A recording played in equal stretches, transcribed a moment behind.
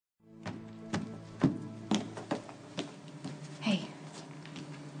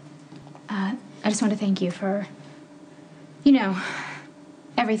I just want to thank you for, you know,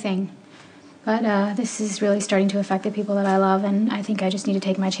 everything. But this is really starting to affect the people that I love, and I think I just need to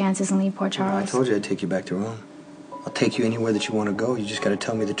take my chances and leave poor Charles. Well, I told you I'd take you back to Rome. I'll take you anywhere that you want to go. You just got to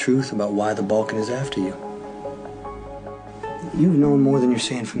tell me the truth about why the Balkan is after you. You've known more than you're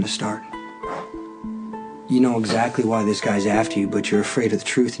saying from the start. You know exactly why this guy's after you, but you're afraid of the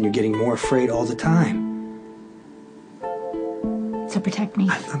truth, and you're getting more afraid all the time. So protect me.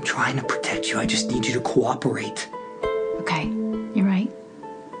 I'm trying to protect you. I just need you to cooperate. Okay, you're right.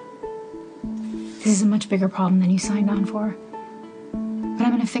 This is a much bigger problem than you signed on for. But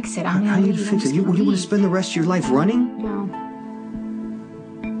I'm gonna fix it. I'm gonna leave. How you fix it? You want to spend the rest of your life running? No.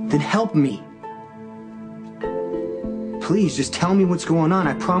 Then help me. Please, just tell me what's going on.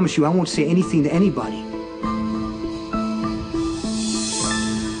 I promise you I won't say anything to anybody.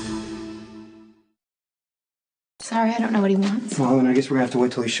 Sorry, I don't know what he wants. Well, then I guess we're gonna have to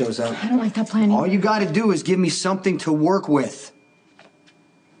wait till he shows up. I don't like that plan. All you gotta do is give me something to work with.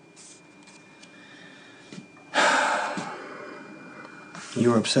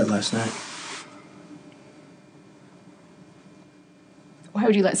 You were upset last night. Why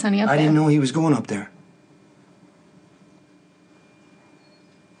would you let Sonny up there? I didn't know he was going up there.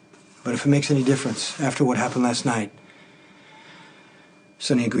 But if it makes any difference, after what happened last night,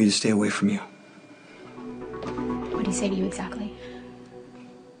 Sonny agreed to stay away from you. What did he say to you exactly?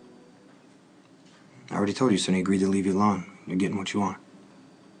 I already told you Sonny agreed to leave you alone. You're getting what you want.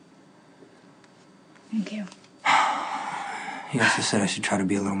 Thank you. He also said I should try to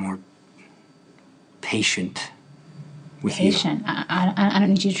be a little more patient with you. Patient? I don't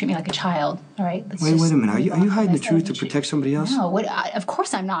need you to treat me like a child, all right? Wait a minute. Are you hiding the truth to protect somebody else? No, of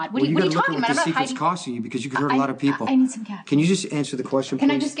course I'm not. What are you talking about? I'm not hiding. Costing you because you could hurt a lot of people. I need some caffeine. Can you just answer the question, please?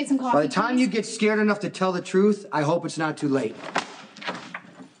 Can I just get some coffee, By the time please? you get scared enough to tell the truth, I hope it's not too late.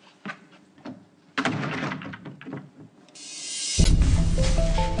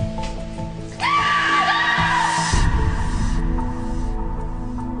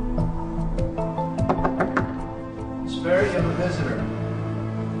 Sperry, you have a visitor.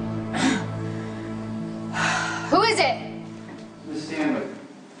 Who is it? Miss Stanley.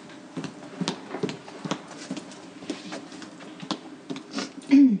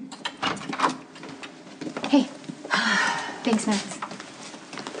 Hey. Thanks, Max.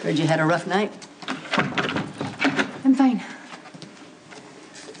 Heard you had a rough night. I'm fine.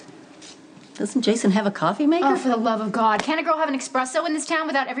 Doesn't Jason have a coffee maker? Oh, for the love of God. Can't a girl have an espresso in this town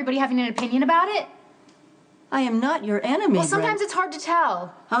without everybody having an opinion about it? I am not your enemy, Well, sometimes it's hard to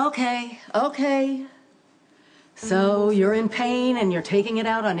tell. Okay. So you're in pain and you're taking it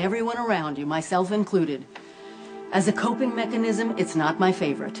out on everyone around you, myself included. As a coping mechanism, it's not my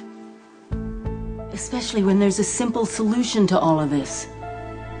favorite. Especially when there's a simple solution to all of this.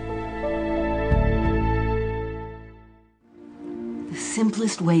 The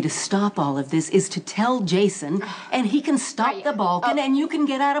simplest way to stop all of this is to tell Jason, and he can stop the Balkan, and you can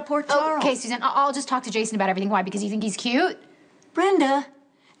get out of Port Charles. Okay, Susan, I'll just talk to Jason about everything. Why? Because you think he's cute? Brenda,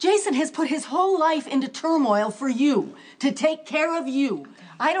 Jason has put his whole life into turmoil for you, to take care of you.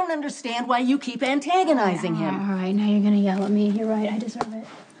 I don't understand why you keep antagonizing him. All right, now you're gonna yell at me. You're right, I deserve it.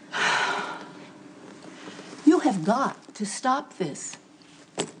 You have got to stop this.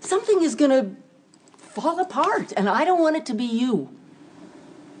 Something is gonna fall apart, and I don't want it to be you.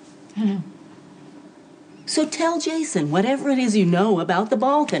 I know. So tell Jason whatever it is you know about the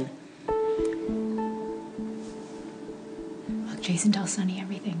Balkan. Look, Jason tells Sonny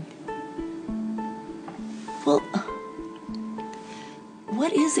everything. Well,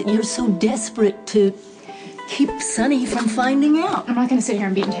 what is it you're so desperate to keep Sonny from finding out? I'm not gonna sit here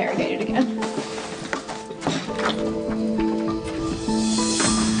and be interrogated again.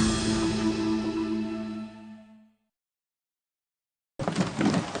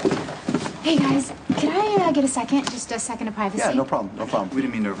 Hey guys, could I get a second? Just a second of privacy? Yeah, no problem. We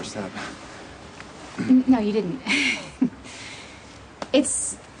didn't mean to overstep. No, you didn't.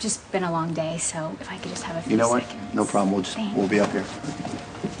 It's just been a long day, so if I could just have a few You know what? seconds. No problem. We'll be up here.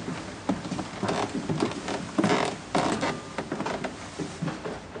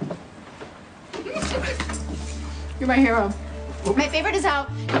 You're my hero. My favorite is how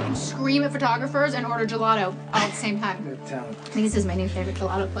you can scream at photographers and order gelato all at the same time. Good talent. I think this is my new favorite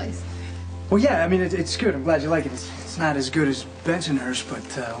gelato place. Well, yeah, I mean, it's good. I'm glad you like it. It's not as good as Bensonhurst, but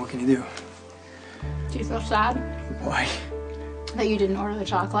what can you do? Do you feel sad Why? that you didn't order the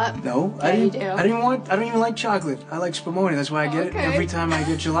chocolate? No, Yeah, I you didn't. do. I don't even like chocolate. I like spumoni. That's why I get it Okay. every time I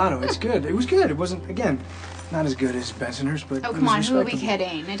get gelato. It's good. It was good. It wasn't, again, not as good as Bensonhurst, but Oh, it come was on, who are we respectable.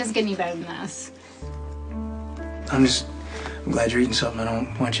 kidding? It doesn't get any better than this. I'm just I'm glad you're eating something. I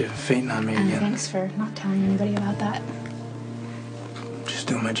don't want you fainting on me And again. thanks for not telling anybody about that. Just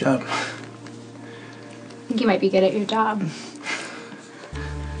doing my job. I think you might be good at your job.